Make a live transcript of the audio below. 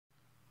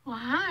Well,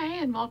 hi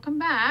and welcome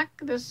back.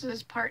 This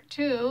is part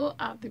 2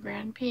 of the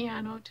grand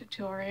piano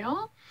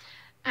tutorial.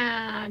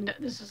 And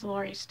this is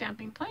Lori's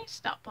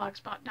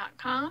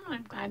stampingplace.blogspot.com.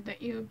 I'm glad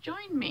that you've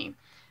joined me.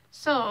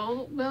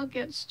 So we'll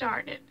get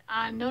started.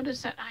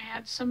 Notice that I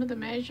had some of the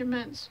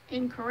measurements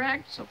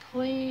incorrect, so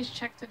please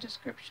check the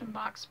description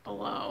box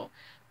below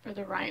for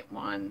the right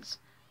ones.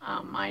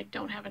 I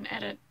don't have an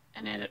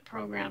edit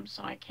program,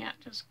 so I can't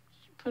just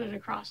put it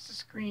across the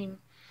screen.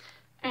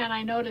 And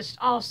I noticed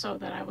also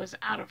that I was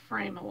out of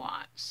frame a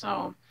lot.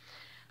 So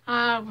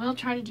we'll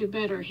try to do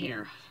better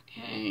here.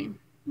 Okay,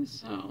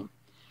 so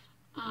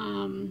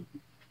I'm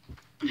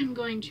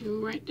going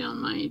to write down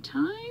my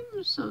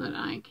time so that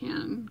I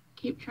can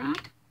keep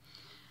track.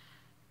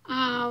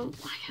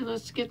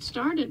 Let's get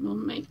started.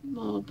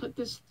 We'll put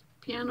this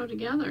piano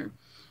together.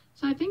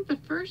 So I think the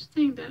first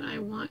thing that I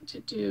want to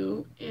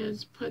do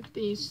is put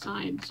these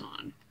sides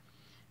on.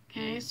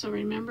 Okay, so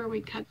remember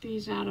we cut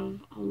these out of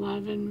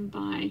 11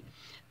 by,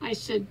 I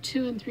said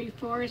 2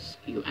 3/4.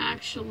 You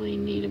actually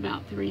need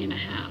about 3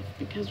 1/2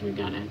 because we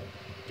got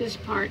this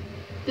part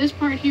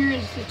here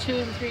is the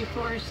 2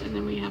 3/4, and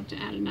then we have to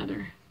add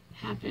another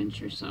 1/2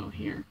 inch or so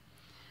here.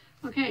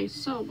 Okay,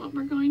 so what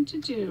we're going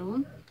to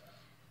do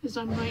is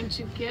I'm going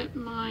to get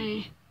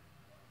my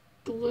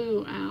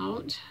glue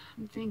out.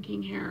 I'm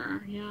thinking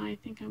here, yeah, I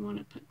think I want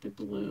to put the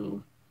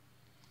glue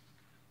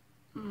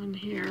on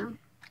here.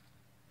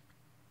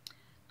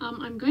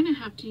 I'm going to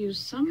have to use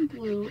some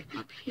glue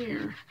up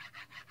here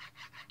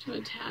to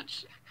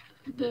attach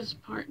this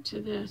part to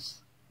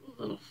this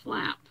little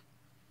flap.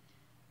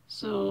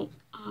 So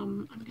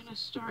I'm going to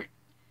start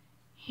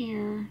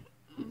here.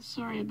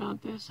 Sorry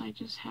about this, I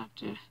just have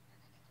to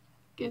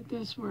get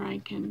this where I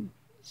can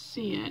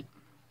see it.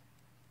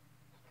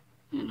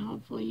 And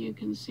hopefully you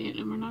can see it.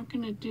 And we're not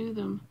going to do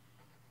them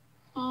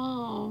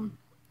all,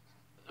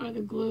 or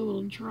the glue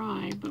will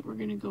dry, but we're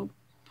going to go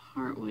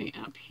part way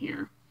up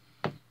here.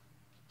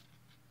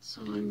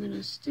 So I'm going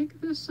to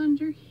stick this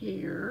under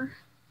here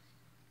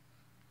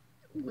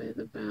with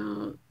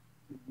about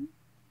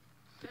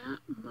that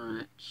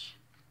much,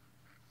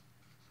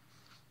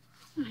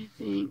 I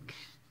think.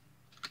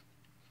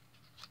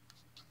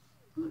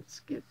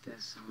 Let's get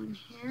this on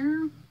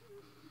here.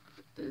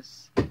 Put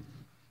this,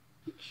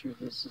 make sure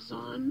this is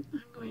on.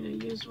 I'm going to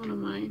use one of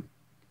my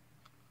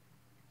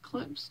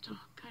clips to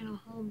kind of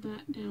hold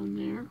that down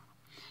there.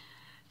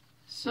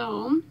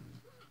 So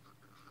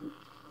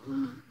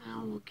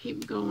now we'll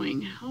keep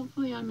going.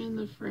 Hopefully I'm in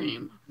the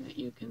frame that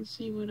you can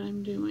see what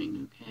I'm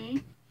doing,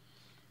 okay?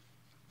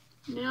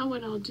 Now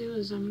what I'll do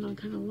is I'm going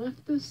to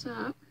lift this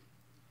up,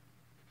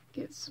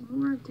 get some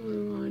more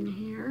glue on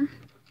here,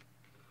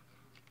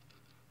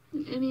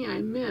 and any I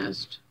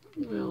missed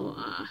will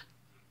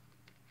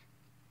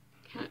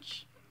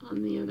catch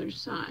on the other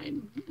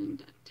side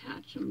and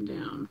attach them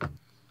down.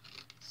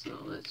 So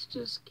let's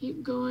just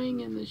keep going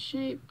in the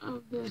shape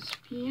of this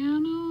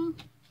piano.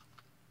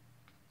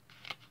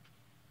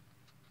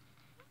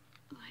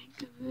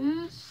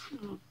 This,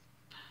 I'll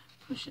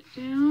push it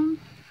down,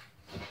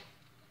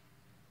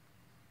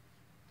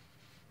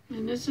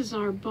 and this is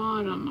our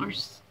bottom,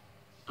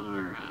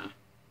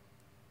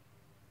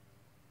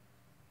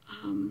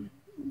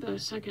 the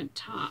second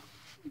top.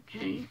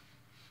 Okay,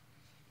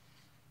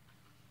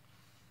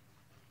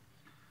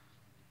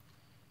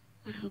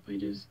 I hope I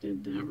just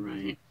did that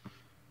right.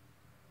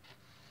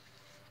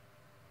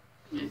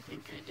 I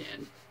think I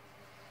did.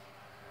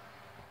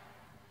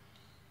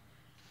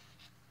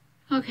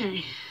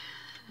 Okay.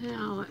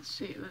 Now let's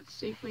see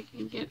if we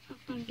can get up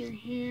under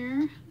here.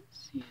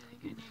 Let's see, I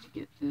think I need to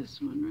get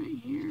this one right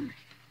here.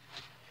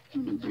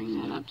 I'm going to bring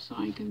that up so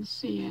I can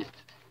see it.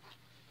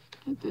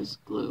 Put this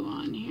glue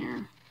on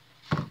here.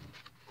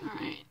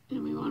 Alright,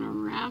 and we want to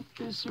wrap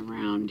this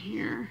around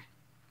here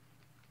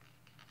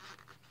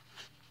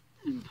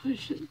and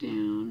push it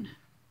down.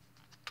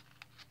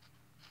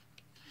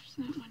 Push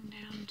that one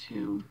down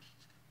too.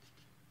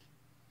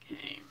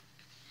 Okay.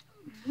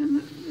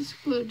 And this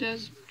glue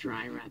does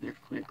dry rather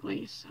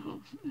quickly,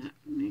 so that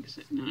makes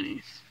it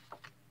nice.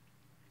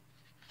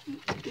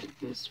 Let's get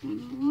this one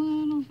a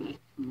little bit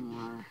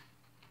more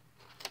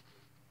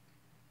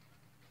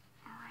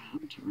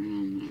wrapped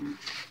around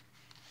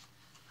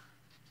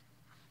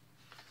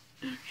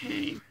there.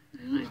 Okay,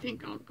 and I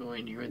think I'll go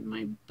in here with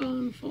my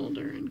bone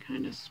folder and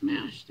kind of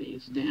smash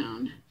these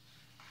down.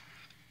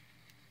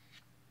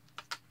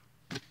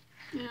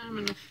 And I'm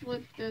going to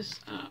flip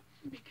this up,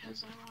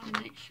 because I want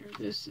to make sure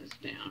this is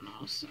down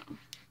also.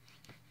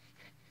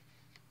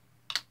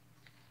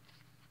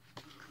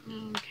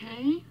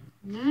 Okay,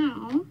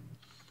 now,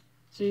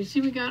 so you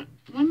see we got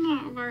one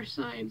of our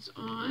sides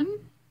on.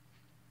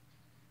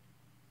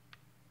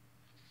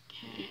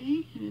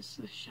 Okay, and it's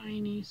the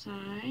shiny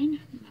side.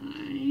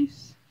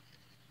 Nice.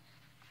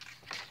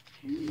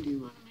 Okay, we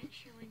do want to make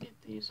sure we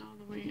get these all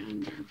the way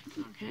under.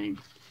 Okay,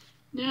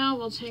 now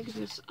we'll take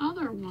this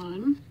other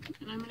one,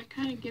 and I'm going to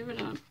kind of give it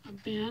a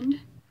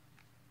bend,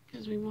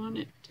 because we want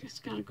it, it's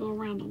got to go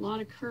around a lot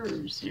of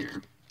curves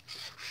here.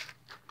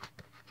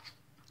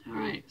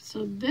 Alright,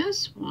 so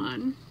this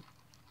one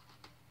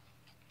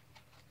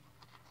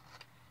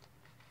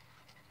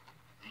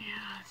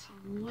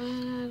a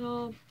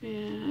little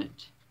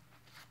bit.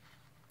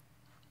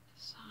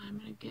 So I'm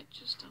going to get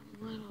just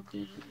a little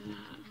bit of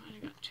that. I might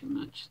have got too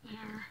much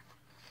there.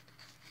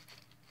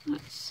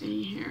 Let's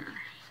see here.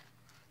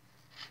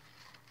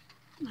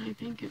 I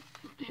think it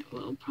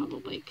will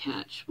probably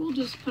catch. We'll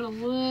just put a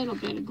little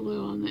bit of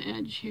glue on the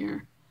edge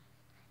here.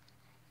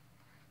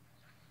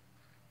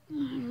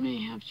 I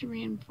may have to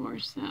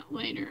reinforce that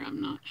later, I'm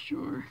not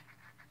sure.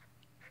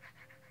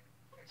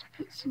 Let's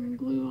put some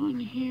glue on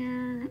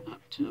here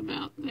up to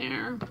about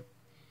there.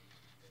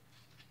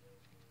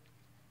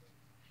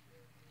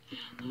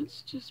 And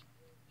let's just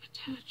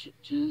attach it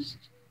just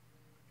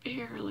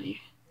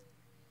barely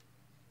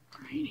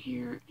right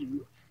here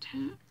and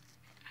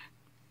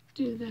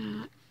do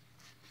that.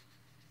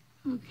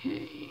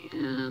 Okay,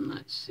 and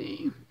let's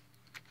see.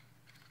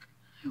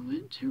 I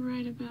went to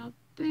right about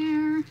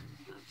there.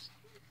 Let's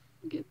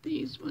get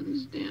these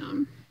ones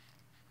down.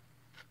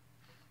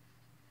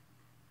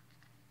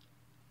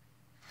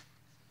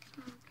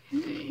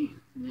 Okay,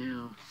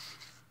 now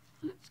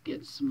let's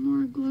get some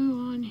more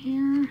glue on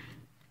here.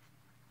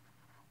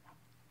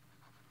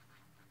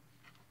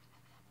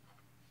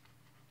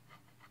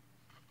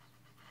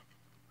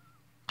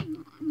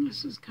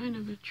 This is kind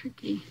of a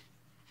tricky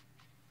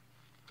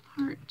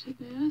part to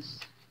this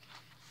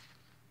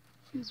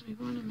because we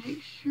want to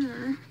make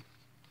sure.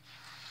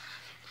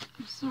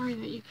 I'm sorry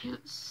that you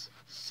can't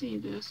see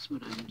this,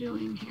 what I'm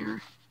doing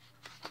here.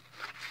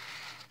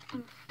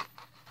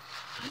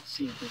 Let's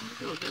see if we can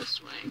go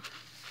this way.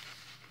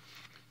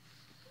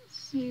 Let's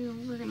see,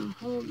 we're going to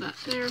hold that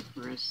there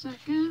for a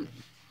second.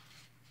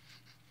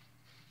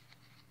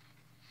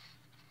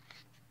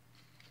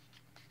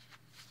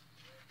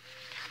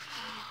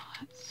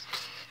 Let's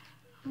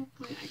see.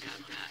 Hopefully I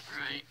got that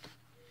right.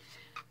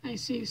 I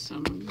see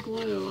some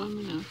glue. I'm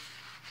going to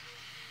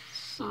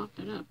sop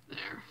it up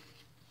there.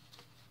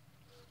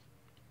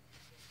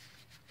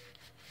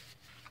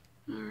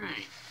 All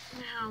right,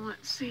 now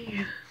let's see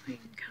if we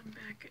can come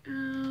back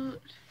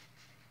out.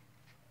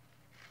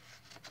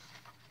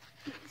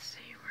 Let's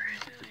see, where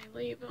did I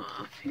leave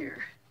off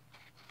here?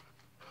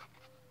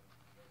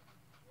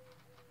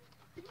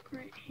 I think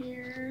right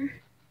here.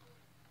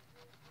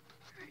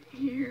 Right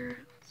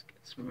here. Let's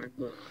get some more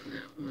glue on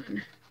that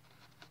one.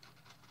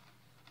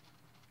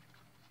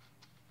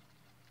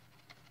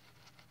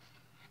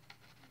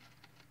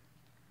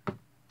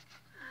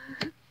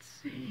 Let's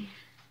see.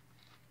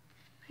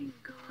 I can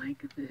go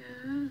like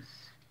this.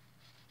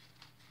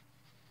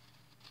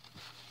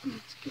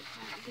 Let's get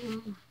that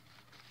glue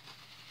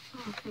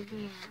off of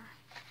there.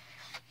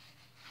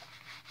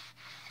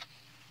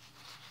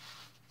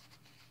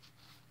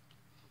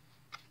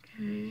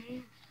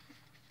 Okay.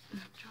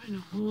 I'm trying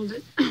to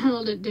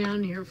hold it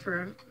down here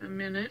for a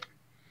minute.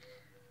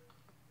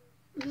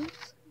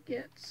 Let's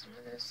get some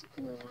of this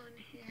glue on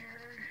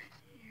here,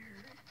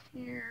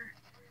 here,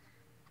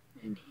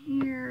 and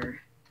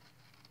here.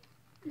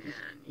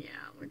 And yeah,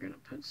 we're going to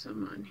put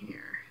some on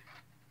here.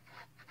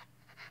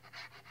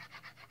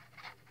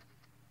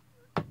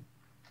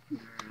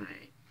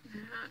 Alright,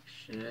 that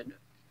should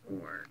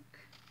work.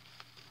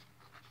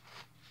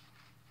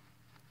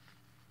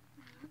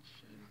 That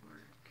should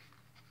work.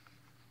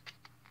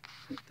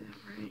 Put that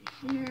right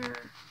here.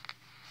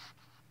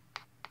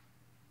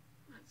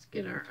 Let's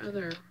get our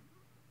other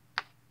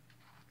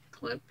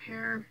clip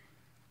here.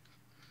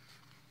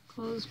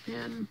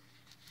 Clothespin.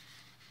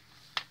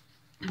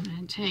 I'm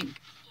going to take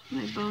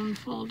my bone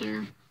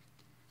folder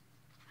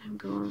and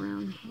go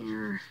around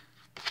here,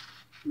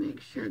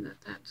 make sure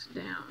that that's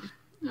down.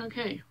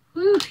 Okay,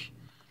 whoosh,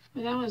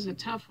 well, that was a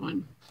tough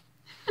one.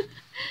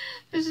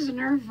 This is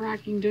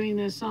nerve-wracking doing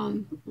this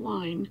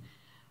online.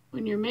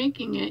 When you're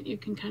making it, you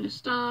can kind of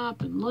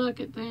stop and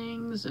look at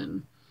things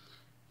and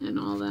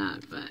all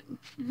that, but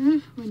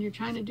when you're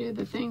trying to do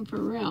the thing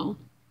for real.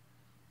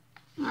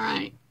 All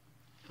right,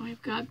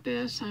 we've got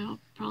this. I'll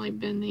probably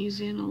bend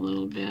these in a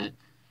little bit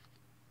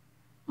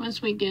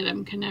once we get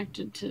them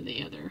connected to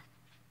the other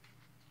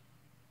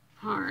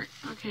part.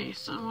 Okay,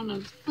 so I want to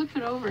flip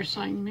it over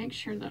so I can make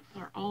sure that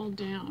they're all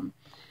down.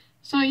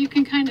 So you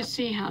can kind of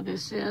see how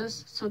this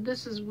is. So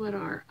this is what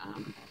our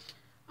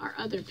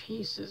other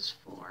piece is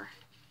for.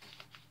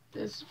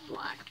 This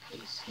black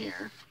piece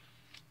here.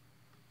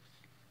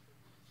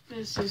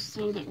 This is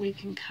so that we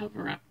can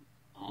cover up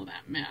all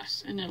that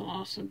mess, and it'll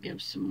also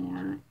give some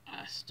more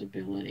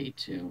stability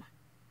to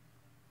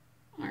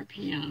our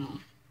piano.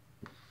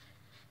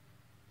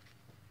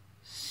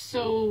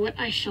 So what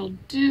I shall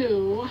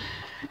do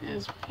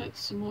is put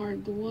some more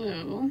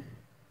glue.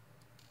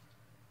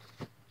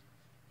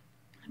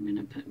 I'm going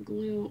to put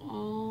glue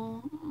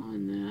all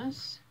on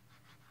this.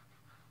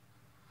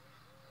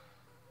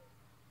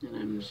 And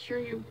I'm sure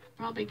you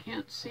probably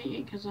can't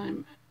see because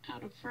I'm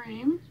out of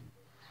frame.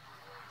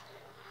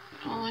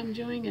 All I'm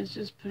doing is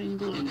just putting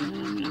glue, and then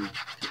I'm going to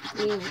put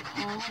glue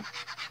all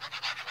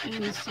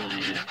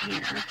inside of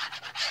here.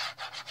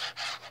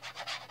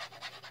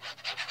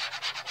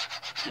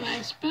 And I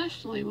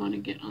especially want to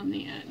get on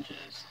the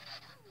edges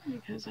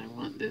because I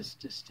want this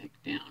to stick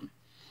down.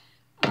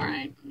 All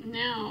right,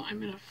 now I'm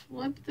going to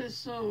flip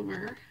this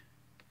over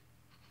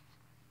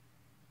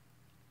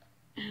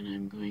and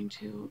I'm going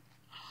to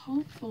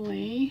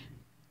hopefully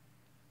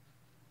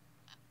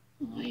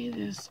lay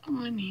this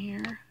on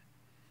here.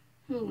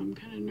 Oh, I'm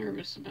kind of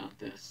nervous about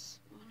this.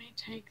 Let me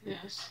take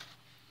this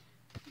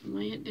and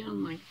lay it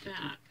down like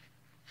that,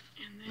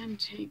 and then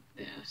take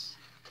this,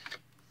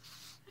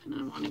 and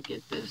I want to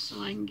get this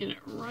so I can get it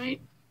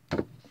right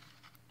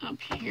up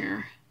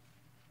here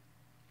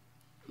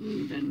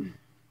even.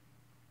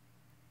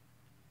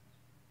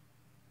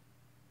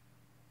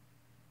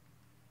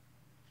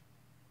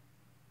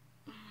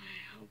 Oh,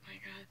 I hope I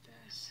got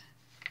this.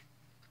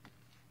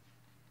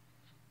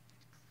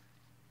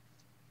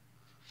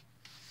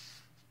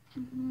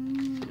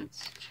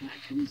 Let's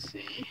check and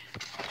see.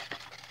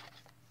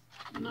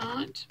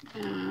 Not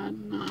bad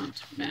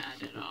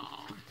at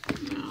all.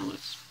 Now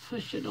let's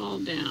push it all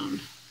down.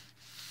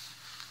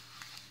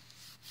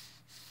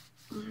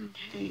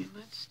 Okay,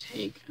 let's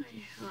take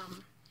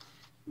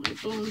my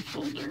bone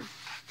folder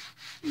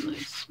and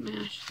let's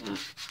smash that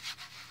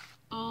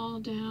all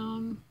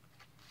down,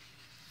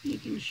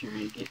 making sure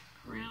I get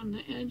around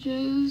the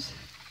edges.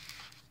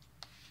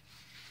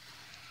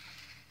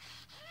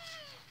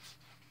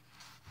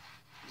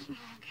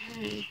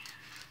 Okay,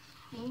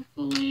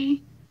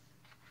 hopefully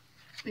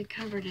we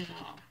covered it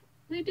all.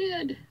 We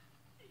did.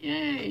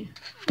 Yay.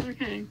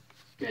 Okay,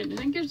 good. And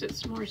that gives it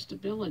some more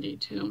stability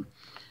too.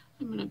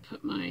 I'm going to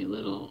put my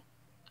little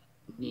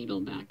needle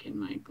back in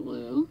my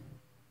glue.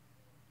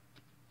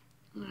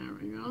 There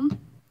we go.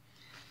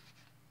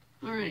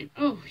 All right.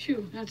 Oh,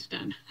 phew, that's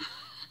done.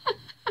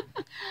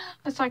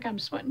 It's like I'm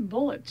sweating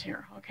bullets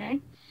here, okay?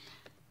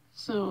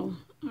 So,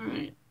 all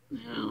right.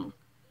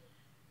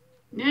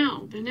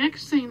 Now, the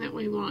next thing that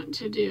we want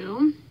to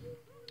do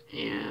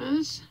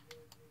is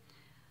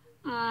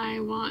I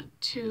want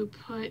to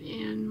put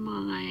in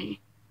my,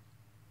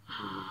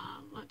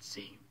 let's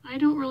see. I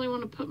don't really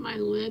want to put my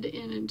lid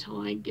in until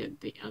I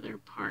get the other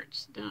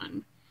parts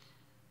done.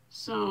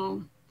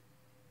 So,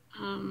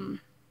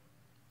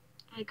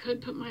 I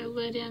could put my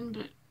lid in,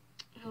 but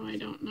oh, I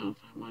don't know if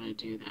I want to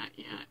do that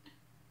yet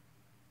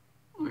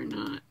or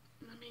not.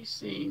 Let me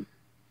see.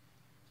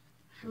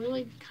 I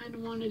really kind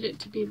of wanted it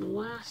to be the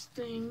last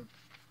thing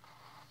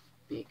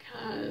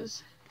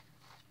because,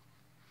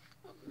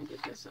 oh, let me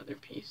get this other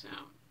piece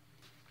out.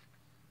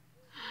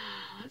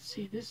 Let's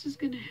see, this is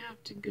going to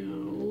have to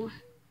go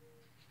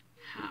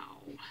how?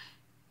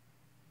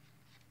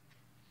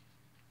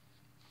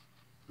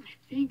 I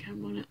think I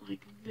want it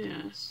like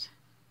this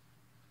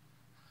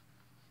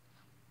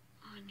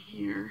on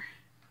here.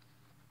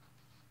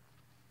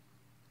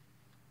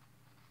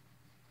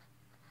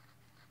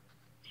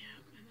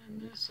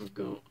 And this will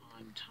go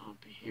on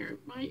top of here.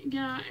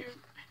 Yeah, I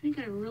think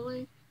I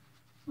really,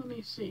 let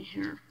me see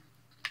here.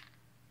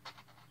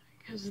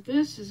 Because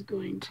this is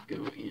going to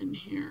go in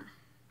here.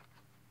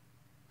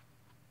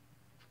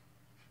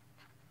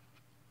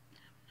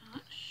 I'm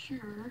not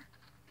sure.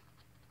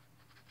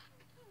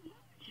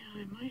 Yeah,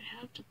 I might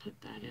have to put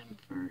that in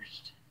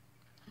first.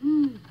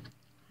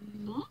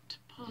 Not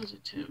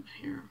positive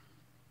here.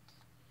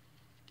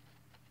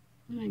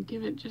 I'm going to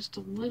give it just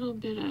a little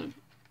bit of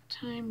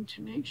time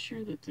to make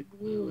sure that the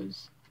glue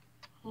is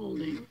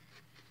holding.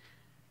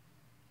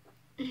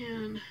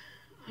 And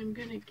I'm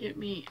going to get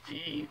me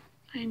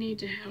I need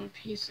to have a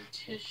piece of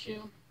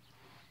tissue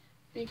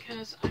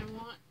because I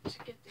want to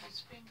get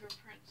these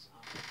fingerprints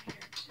off of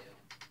here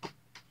too.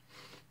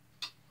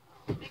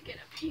 Let me get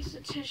a piece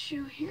of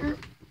tissue here.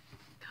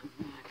 Come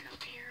back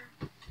up here.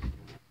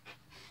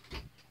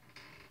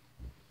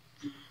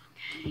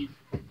 Okay.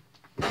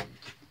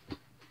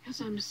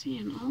 Because I'm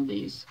seeing all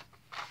these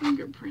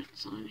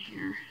fingerprints on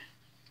here.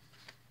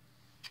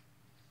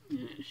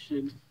 And they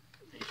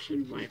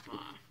should wipe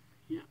off.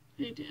 Yep,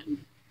 they did.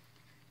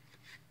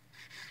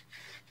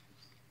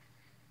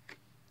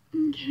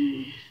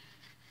 Okay.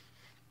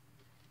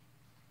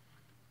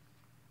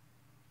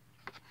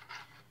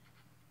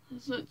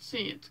 Let's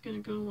see, it's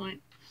going to go like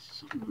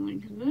something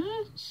like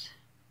this.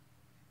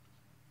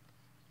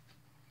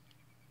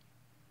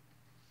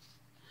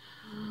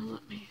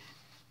 Let me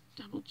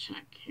double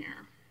check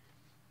here.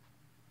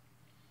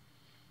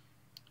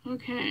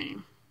 Okay.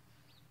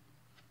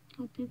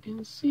 Hope you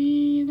can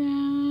see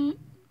that.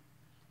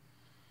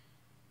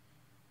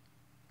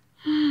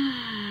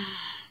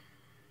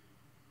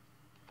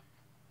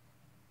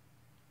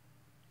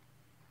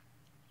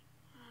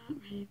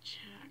 Let me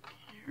check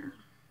here.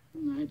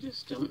 I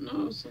just don't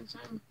know since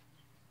I'm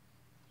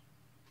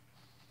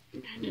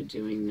kind of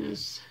doing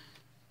this.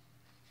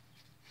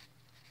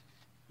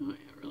 Oh, I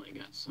really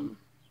got some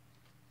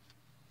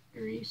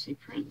greasy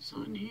prints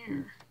on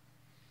here.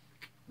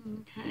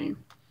 Okay.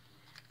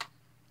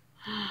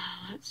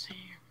 Let's see.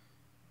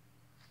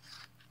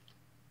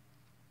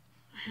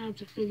 I have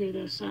to figure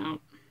this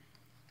out.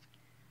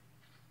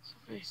 So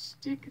if I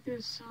stick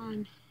this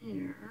on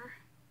here,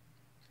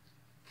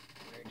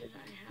 where did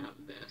I have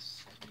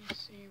this? Let me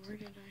see, where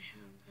did I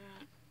have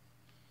that?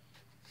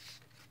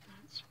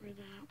 That's where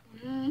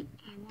that went.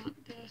 I want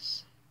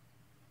this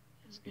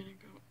is going to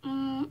go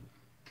up.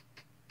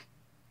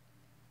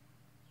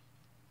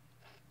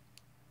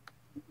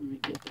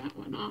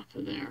 off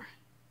of there.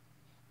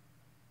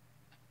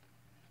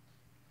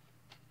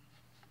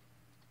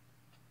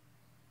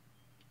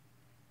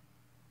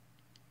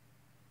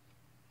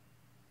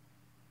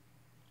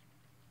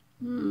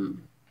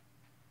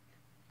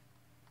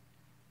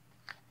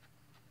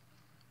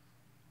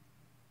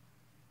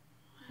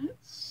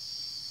 Let's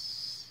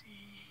see.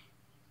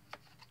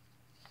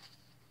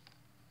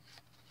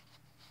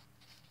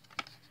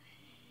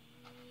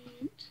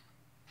 Right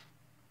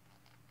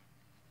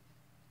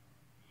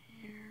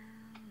here.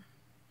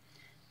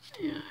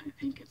 Yeah, I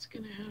think it's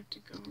going to have to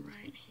go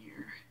right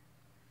here.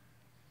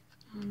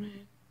 I'm going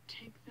to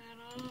take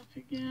that off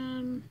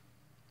again.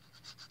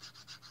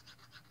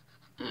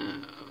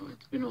 Oh,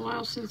 it's been a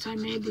while since I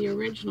made the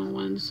original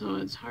one, so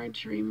it's hard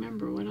to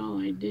remember what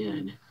all I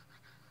did.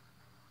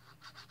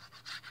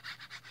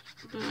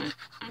 But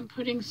I'm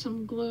putting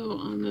some glue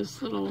on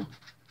this little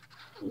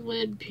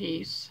lid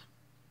piece.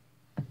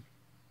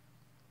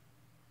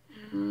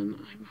 And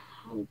I'm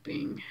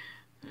hoping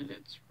that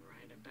it's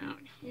right about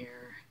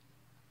here.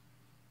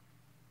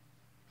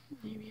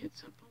 Maybe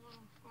it's up a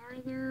little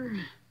farther.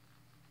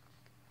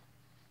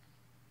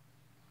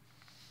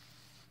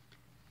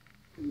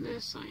 And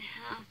this I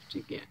have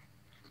to get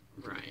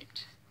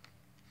right.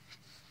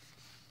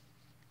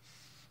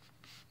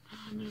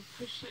 I'm going to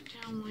push it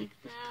down like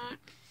that.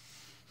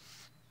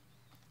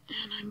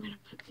 And I'm going to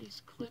put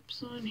these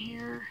clips on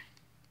here.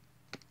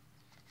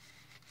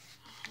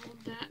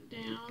 Hold that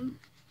down.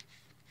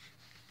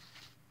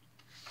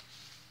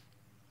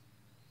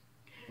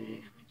 Okay, let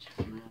me check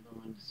my other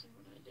one to see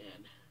what I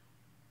did.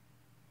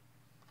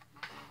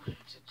 I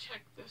have to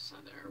check this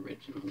other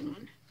original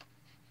one.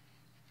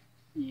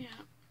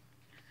 Yeah.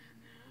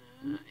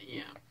 And,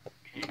 yeah.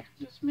 Okay,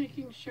 just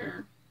making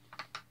sure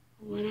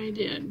what I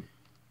did.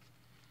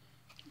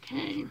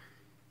 Okay.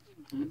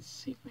 Let's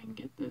see if I can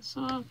get this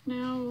off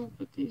now. We'll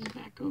put these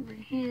back over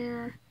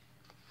here.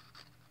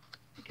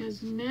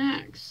 Because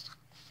next,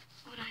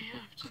 what I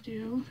have to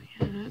do,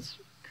 yeah, that's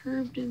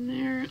curved in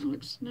there. It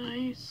looks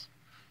nice.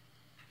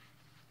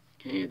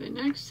 Okay, the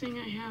next thing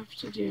I have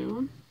to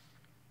do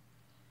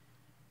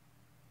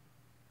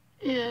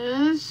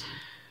is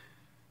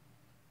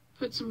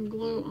put some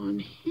glue on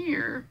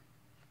here.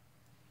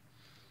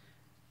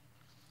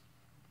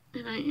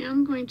 And I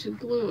am going to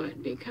glue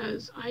it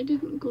because I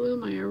didn't glue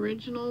my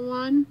original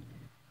one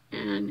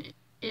and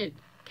it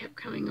kept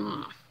coming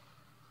off.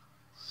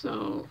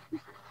 So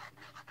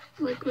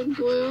liquid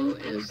glue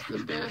is the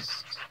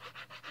best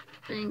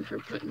thing for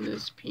putting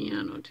this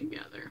piano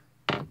together.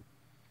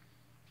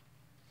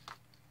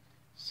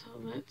 So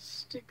let's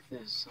stick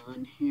this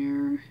on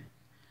here.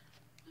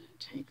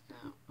 Take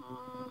that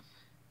off.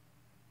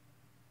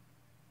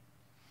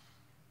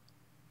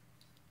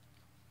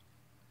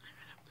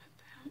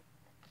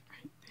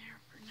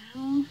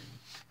 Now,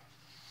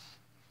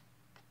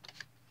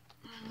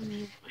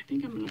 I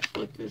think I'm going to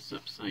flip this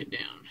upside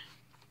down,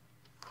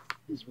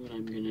 is what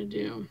I'm going to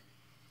do.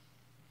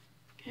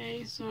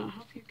 Okay, so I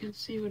hope you can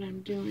see what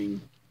I'm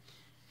doing.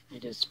 I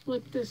just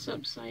flipped this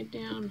upside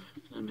down,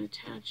 and I'm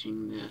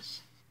attaching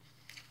this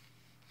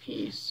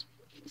piece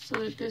so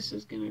that this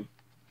is going to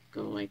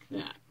go like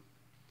that.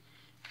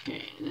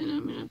 Okay, and then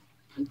I'm going to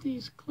put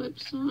these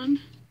clips on,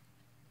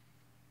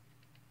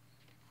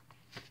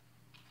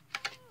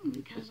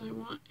 because I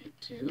want it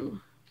to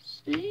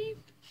stay.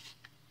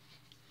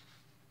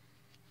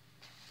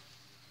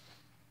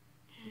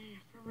 Okay,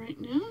 for right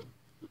now,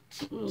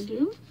 that's what we'll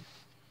do.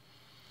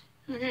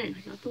 Okay,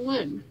 I got the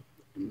lid.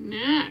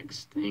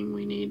 Next thing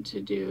we need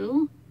to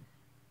do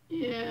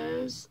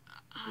is,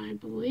 I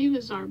believe,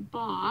 is our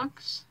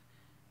box,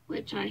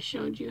 which I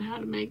showed you how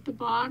to make the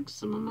box.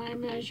 Some of my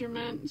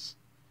measurements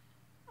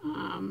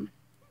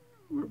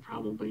were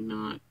probably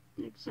not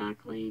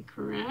exactly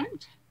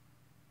correct.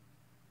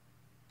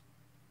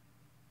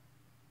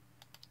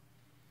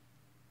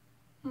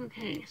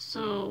 Okay,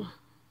 so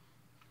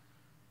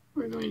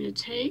we're going to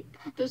take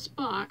this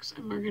box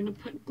and we're going to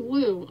put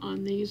glue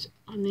on these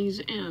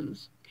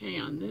ends. Okay,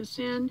 on this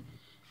end,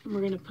 and we're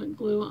going to put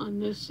glue on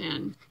this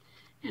end.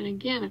 And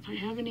again, if I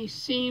have any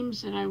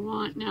seams that I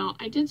want, now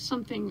I did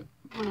something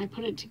when I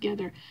put it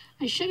together.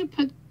 I should have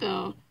put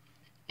the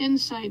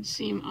inside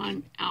seam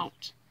on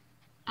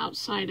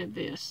outside of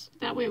this.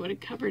 That way it would have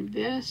covered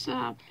this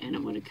up and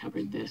it would have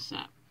covered this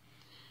up.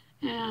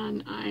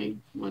 And I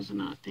was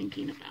not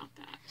thinking about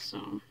that.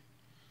 So,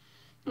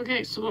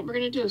 okay, so what we're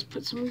going to do is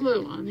put some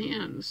glue on the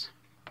ends.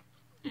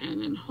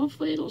 And then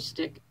hopefully it'll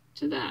stick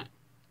to that.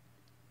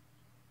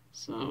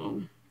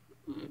 So,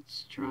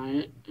 let's try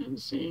it and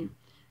see.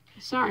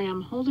 Sorry,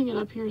 I'm holding it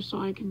up here so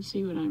I can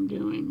see what I'm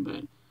doing,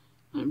 but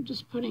I'm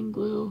just putting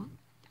glue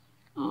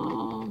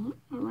all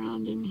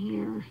around in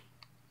here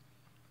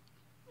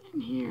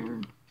and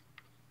here.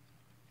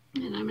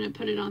 And I'm going to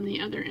put it on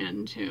the other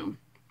end too.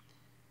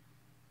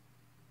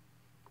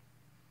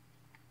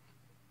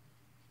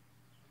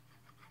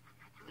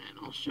 And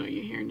I'll show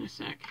you here in a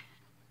sec.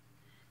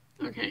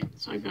 Okay,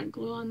 so I've got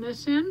glue on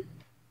this end,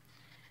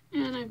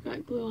 and I've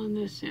got glue on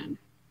this end.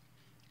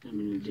 I'm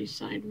going to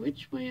decide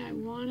which way I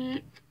want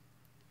it.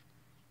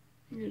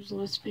 There's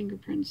less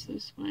fingerprints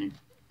this way.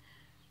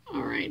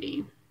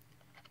 Alrighty.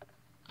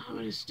 I'm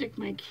going to stick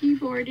my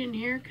keyboard in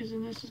here because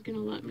then this is going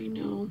to let me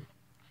know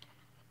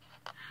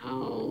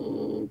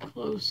how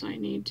close I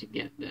need to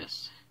get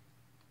this.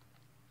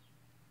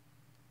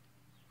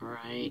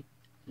 Right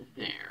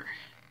there.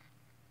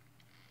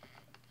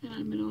 And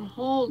I'm going to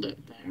hold it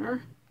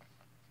there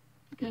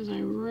because I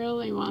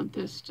really want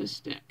this to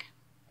stick.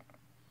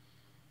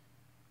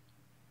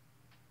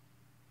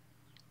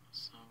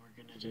 So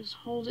we're going to just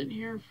hold it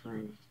here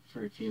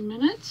for a few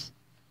minutes.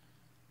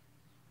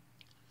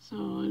 So,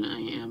 and I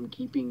am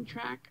keeping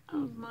track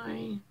of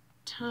my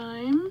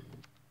time.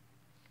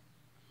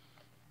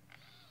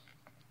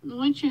 And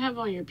once you have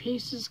all your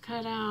pieces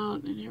cut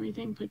out and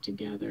everything put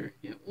together,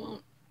 it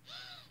won't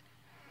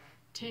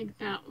take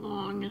that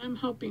long. And I'm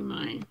hoping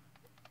my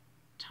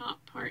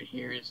top part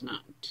here is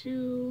not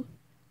too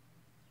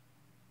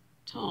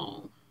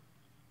tall.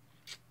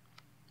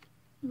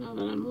 Now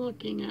that I'm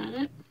looking at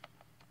it.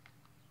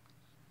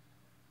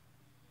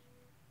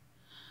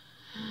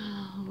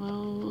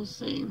 Well, we'll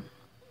see.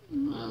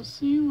 We'll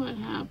see what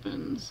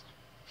happens.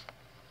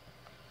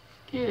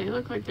 Okay, they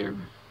look like they're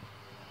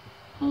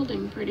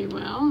holding pretty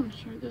well. I'm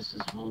sure this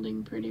is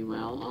holding pretty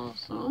well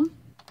also.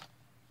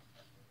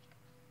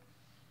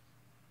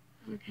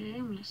 Okay,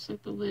 I'm going to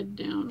set the lid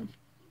down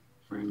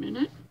for a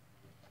minute.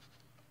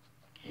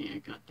 Okay, I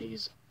got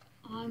these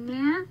on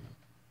there.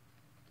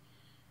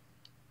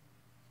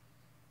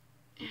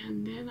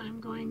 And then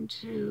I'm going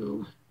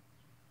to,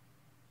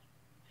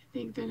 I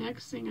think the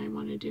next thing I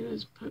want to do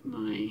is put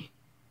my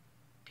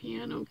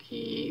piano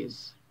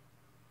keys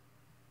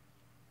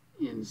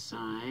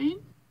inside.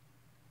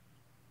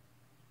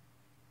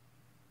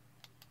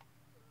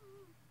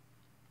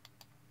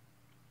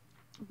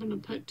 I'm going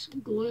to put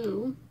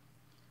glue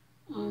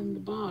on the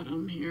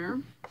bottom here.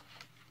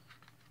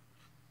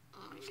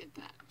 Let me get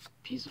that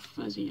piece of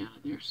fuzzy out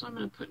of there. So I'm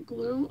going to put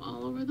glue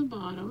all over the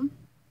bottom.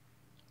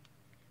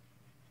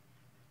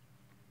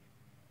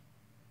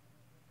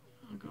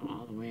 I'll go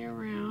all the way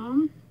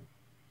around.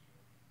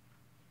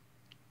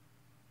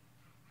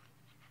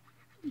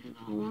 And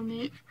all on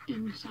the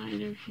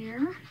inside of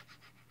here.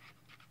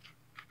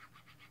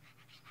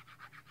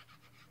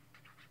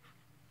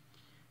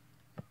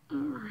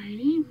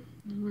 Alrighty,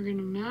 and we're going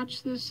to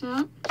match this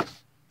up.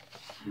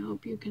 I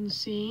hope you can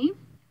see.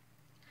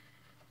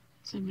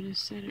 So I'm going to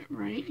set it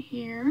right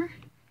here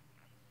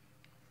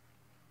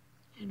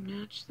and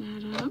match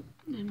that up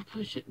and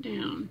push it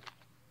down.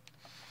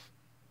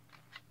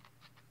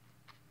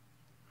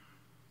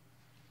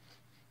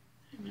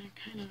 I'm going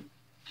to kind of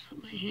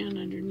put my hand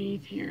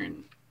underneath here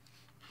and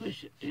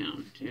push it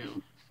down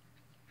too,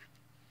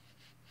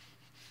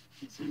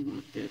 because I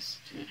want this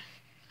to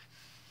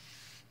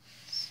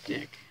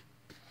stick.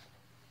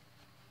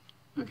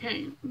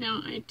 Okay,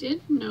 now I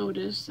did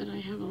notice that I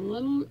have a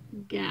little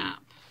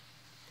gap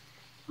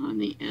on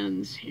the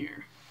ends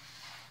here.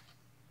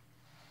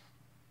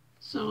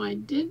 So I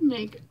did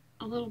make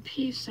a little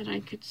piece that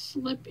I could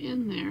slip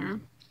in there,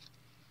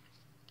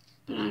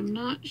 but I'm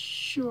not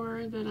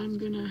sure that I'm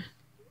gonna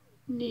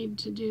need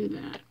to do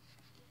that.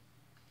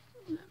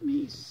 Let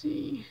me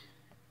see.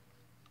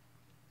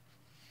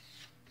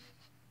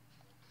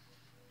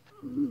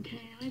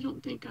 Okay, I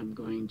don't think I'm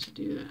going to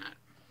do that.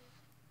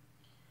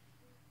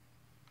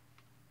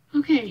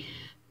 Okay,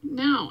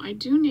 now I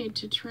do need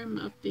to trim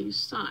up these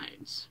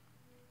sides.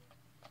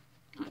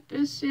 Got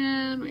this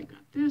in, we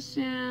got this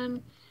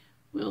in.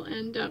 We'll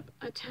end up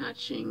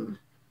attaching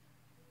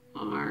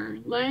our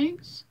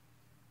legs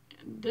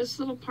and this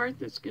little part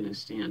that's going to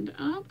stand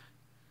up,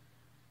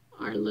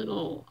 our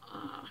little,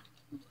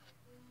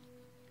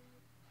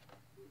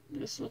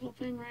 this little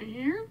thing right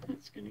here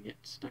that's going to get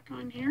stuck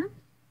on here,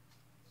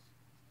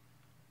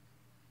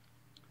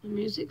 the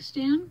music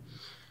stand.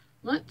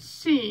 Let's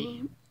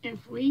see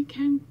if we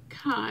can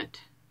cut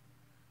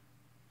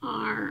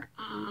our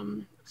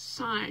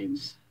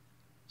sides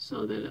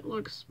so that it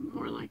looks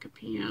more like a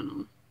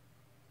piano.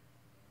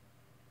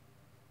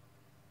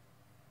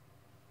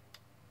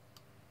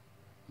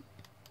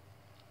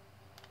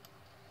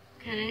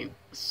 Okay,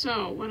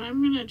 so what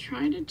I'm going to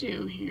try to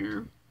do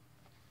here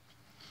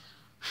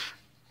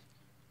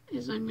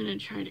is I'm going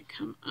to try to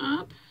come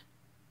up.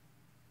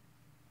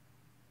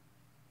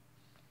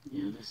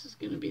 Yeah, this is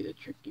going to be the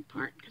tricky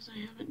part because I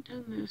haven't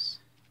done this.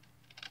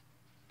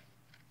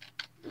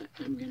 But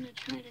I'm going to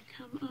try to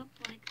come up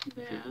like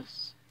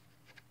this.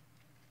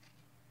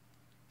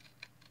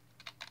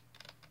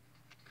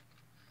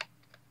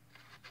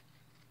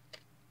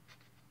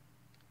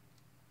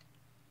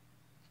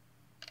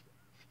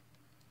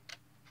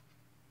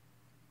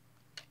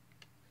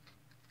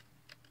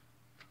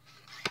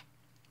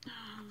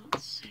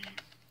 Let's see.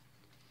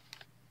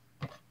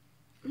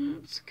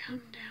 Let's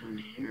come down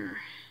here.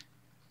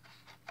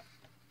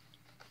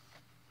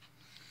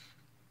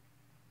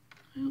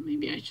 Well,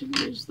 maybe I should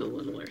use the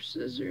littler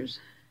scissors.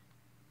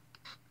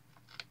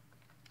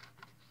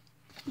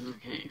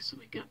 Okay, so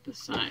we got the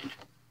side.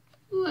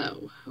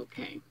 Whoa,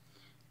 okay.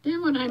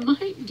 Then what I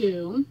might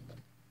do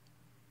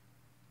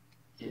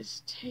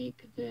is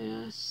take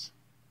this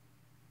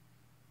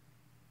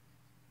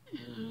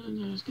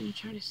And I was going to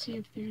try to see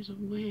if there's a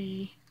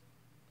way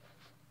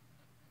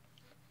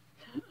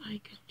that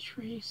I could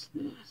trace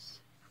this.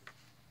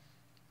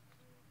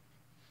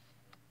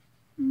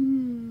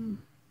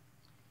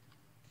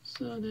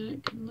 So that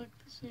it can look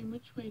the same.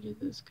 Which way did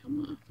this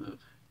come off of?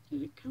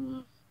 Did it come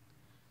off?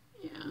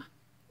 Yeah,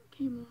 it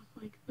came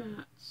off like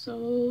that. So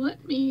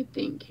let me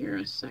think here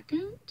a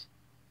second.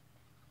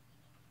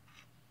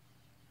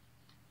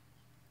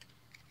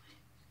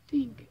 I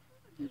think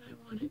that I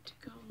want it to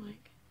go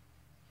like,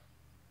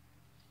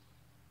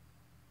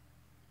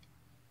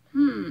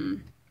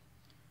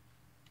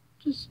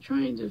 just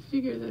trying to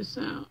figure this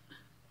out.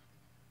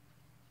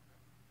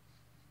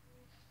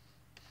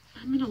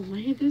 I'm going to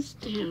lay this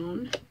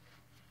down.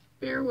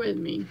 Bear with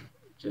me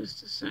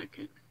just a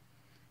second,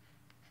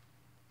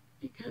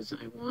 because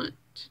I want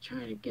to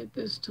try to get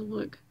this to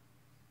look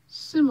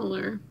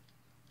similar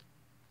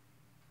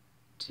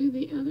to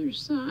the other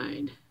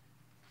side.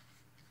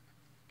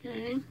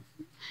 Okay?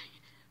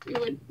 You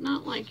would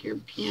not like your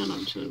piano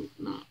to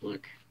not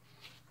look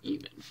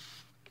even.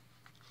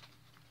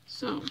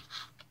 So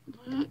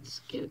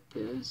let's get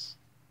this.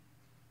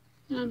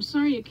 And I'm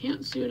sorry you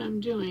can't see what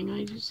I'm doing.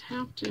 I just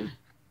have to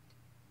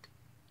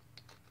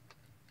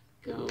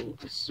go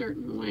a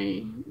certain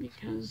way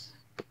because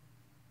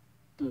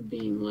of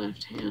being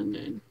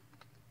left-handed.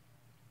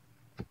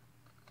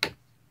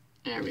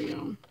 There we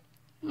go.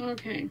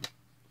 Okay.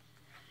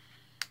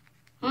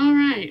 All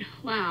right.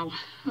 Wow.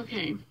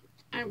 Okay.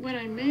 What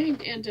I may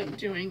end up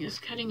doing is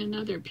cutting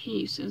another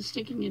piece and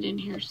sticking it in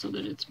here so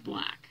that it's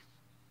black.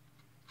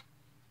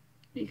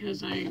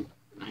 Because I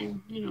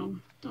you know,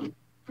 don't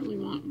really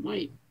want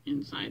white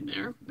inside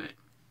there, but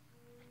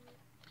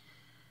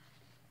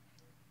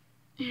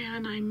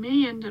and I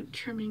may end up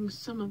trimming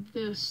some of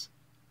this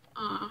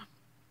off.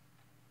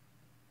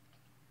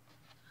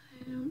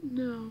 I don't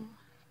know.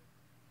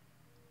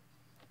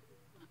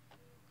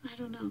 I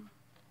don't know.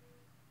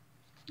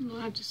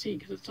 We'll have to see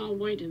because it's all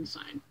white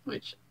inside,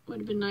 which would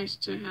have been nice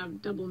to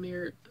have double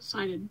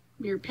sided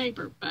mirror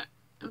paper, but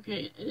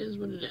okay, it is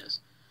what it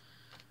is.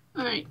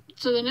 All right,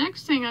 so the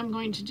next thing I'm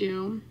going to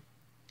do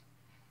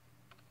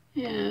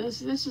is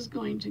this is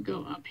going to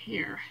go up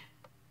here.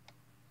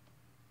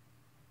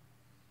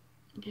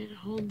 Okay, to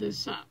hold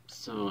this up.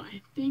 So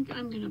I think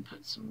I'm going to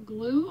put some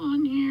glue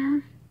on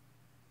here.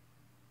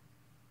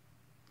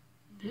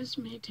 This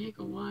may take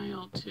a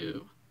while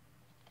to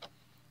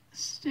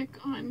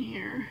stick on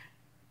here.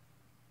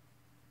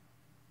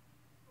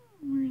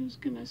 We're just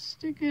going to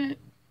stick it.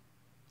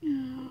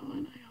 Oh,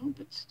 and I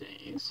hope it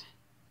stays.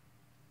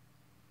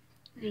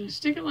 We're going to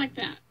stick it like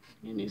that.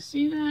 Can you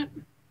see that?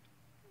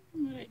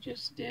 What I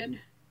just did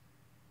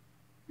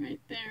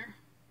right there.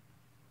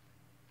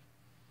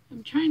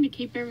 I'm trying to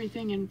keep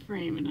everything in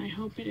frame, and I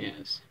hope it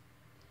is.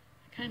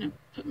 I kind of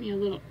put me a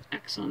little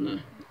X on the,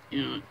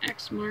 you know,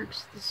 X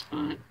marks the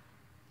spot,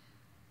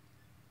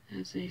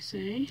 as they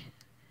say.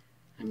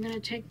 I'm going to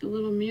take the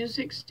little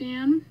music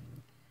stand,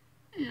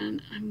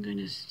 and I'm going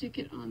to stick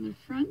it on the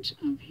front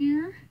of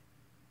here.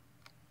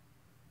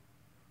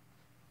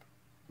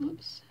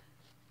 Whoops.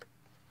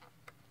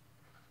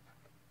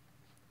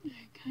 I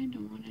kind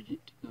of wanted it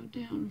to go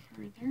down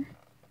further.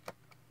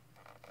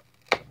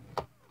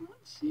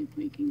 Let's see if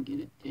we can get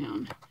it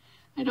down.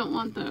 I don't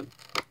want the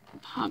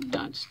pop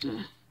dots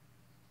to,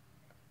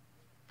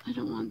 I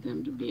don't want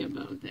them to be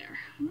above there.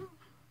 Well,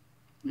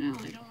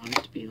 I don't want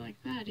it to be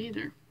like that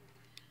either.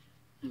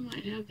 I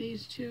might have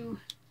these two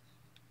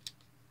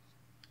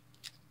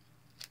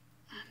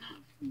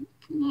not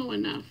low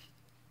enough.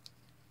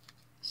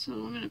 So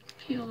I'm going to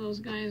peel those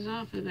guys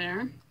off of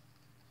there.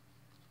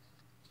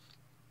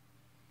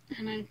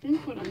 And I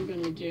think what I'm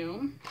going to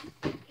do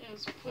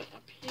is put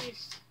a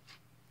piece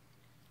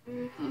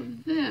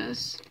of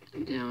this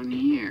down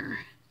here.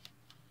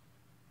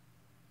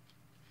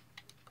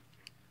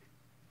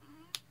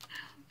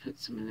 Put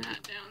some of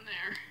that down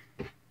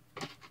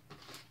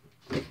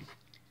there.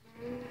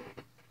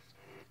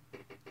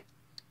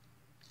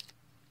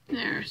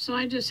 There, so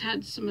I just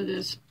had some of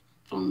this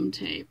foam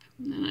tape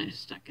and then I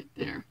stuck it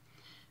there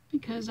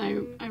because I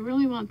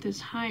really want this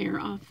higher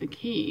off the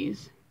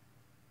keys.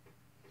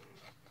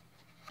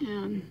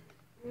 And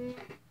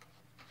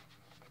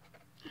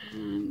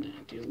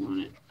I do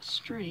want it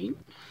straight.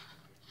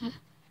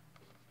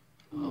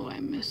 Oh,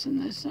 I'm messing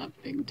this up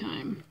big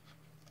time.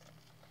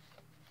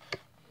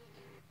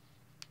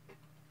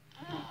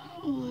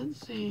 Oh,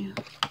 let's see.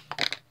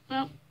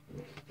 Well,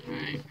 all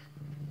right.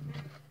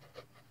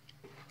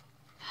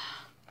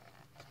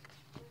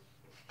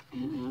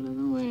 Get out of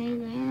the way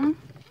there.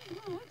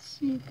 Let's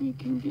see if we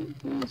can get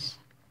this.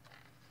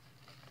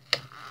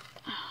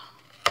 I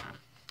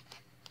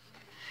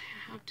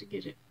have to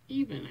get it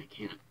even. I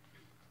can't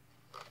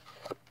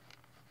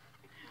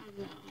have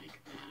that like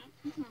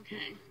that.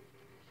 Okay.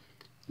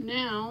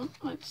 Now,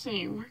 let's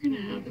see. We're going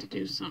to have to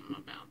do something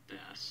about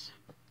this.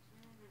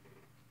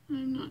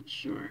 I'm not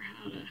sure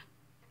how to.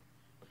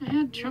 I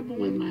had trouble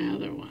with my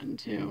other one,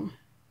 too.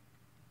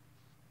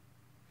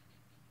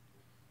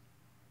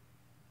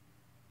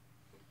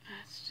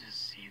 Let's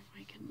just see if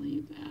we can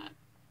leave that.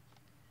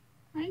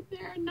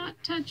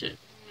 not touch it.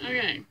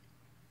 Okay.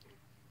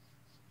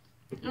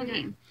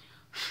 Okay.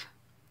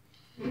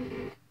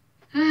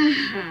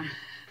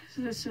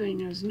 So this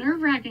thing is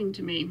nerve-wracking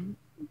to me,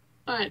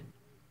 but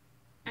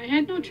I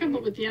had no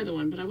trouble with the other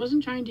one, but I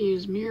wasn't trying to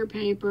use mirror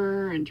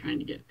paper and trying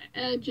to get the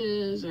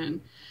edges,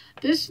 and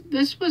this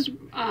was,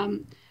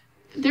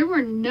 there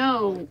were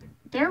no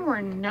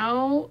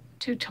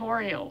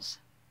tutorials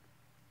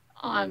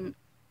on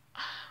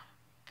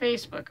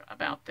Facebook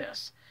about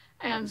this,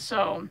 and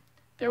so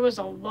there was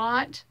a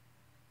lot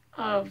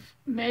of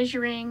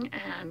measuring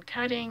and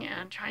cutting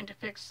and trying to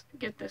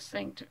get this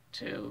thing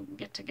to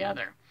get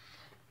together.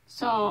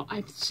 So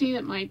I see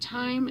that my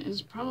time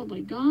is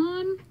probably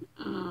gone.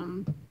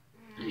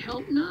 I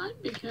hope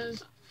not,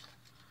 because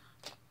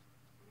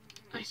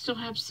I still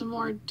have some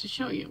more to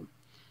show you.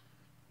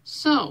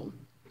 So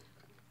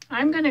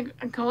I'm going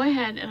to go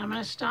ahead and I'm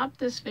going to stop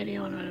this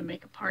video and I'm going to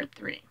make a part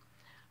 3.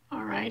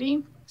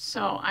 Alrighty,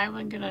 so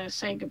I'm going to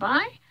say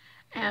goodbye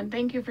and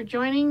thank you for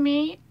joining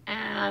me,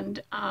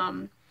 and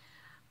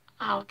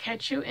I'll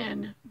catch you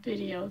in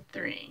video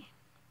 3,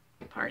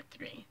 part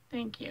 3.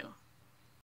 Thank you.